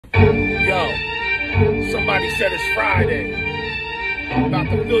Yo, somebody said it's Friday. About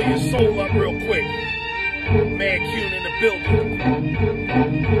to fill your soul up real quick. Man Cune in the building.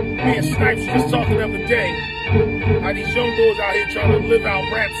 Me and Snipes just talking the other day how these young boys out here trying to live out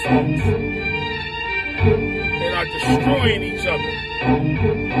rap songs and are destroying each other.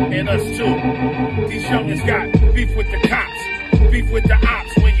 And us too. These youngins got beef with the cops, beef with the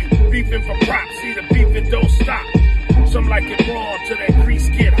ops. When you beefing for props, see the beefing don't stop. Some like it raw till that grease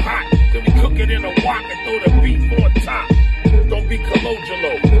get hot. Then we cook it in a wok and throw the beef on top. Don't be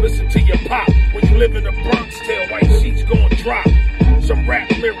collogial, listen to your pop. When you live in the Bronx, tell white sheets gon' drop. Some rap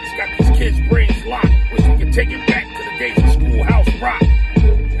lyrics got these kids' brains locked. Wish we could take it back to the days of schoolhouse rock.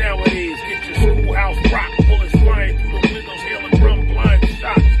 Nowadays, get your schoolhouse rock. Bullets flying through the windows, hailing drum blind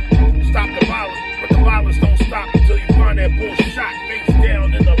shots. Stop the violence, but the violence don't stop until you find that bull shot face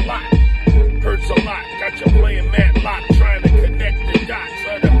down in the lot. Hurts a lot, got you playing Matlock, trying to connect the dots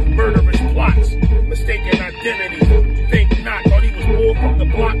of the murderous plots. Mistaken identity, think not, thought he was pulled from the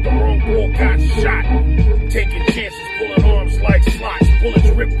block, the wrong ball got shot. Taking chances, pulling arms like slots, bullets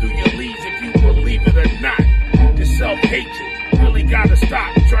rip through your leads if you believe it or not. This self-hatred really gotta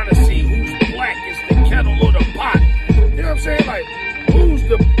stop, trying to see who's blackest, the kettle or the pot. You know what I'm saying? Like, who's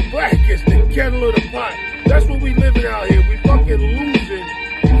the blackest, the kettle or the pot? That's what we living out here. We fucking losing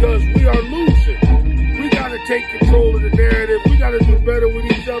because we are losing. We gotta take control of the narrative. We gotta do better with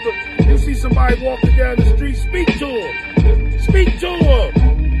each other. You see somebody walking down the street, speak to him. Speak to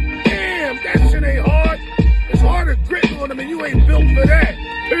him. Damn, that shit ain't hard. It's hard to grit on them and you ain't built for that.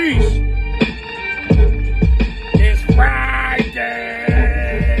 Peace.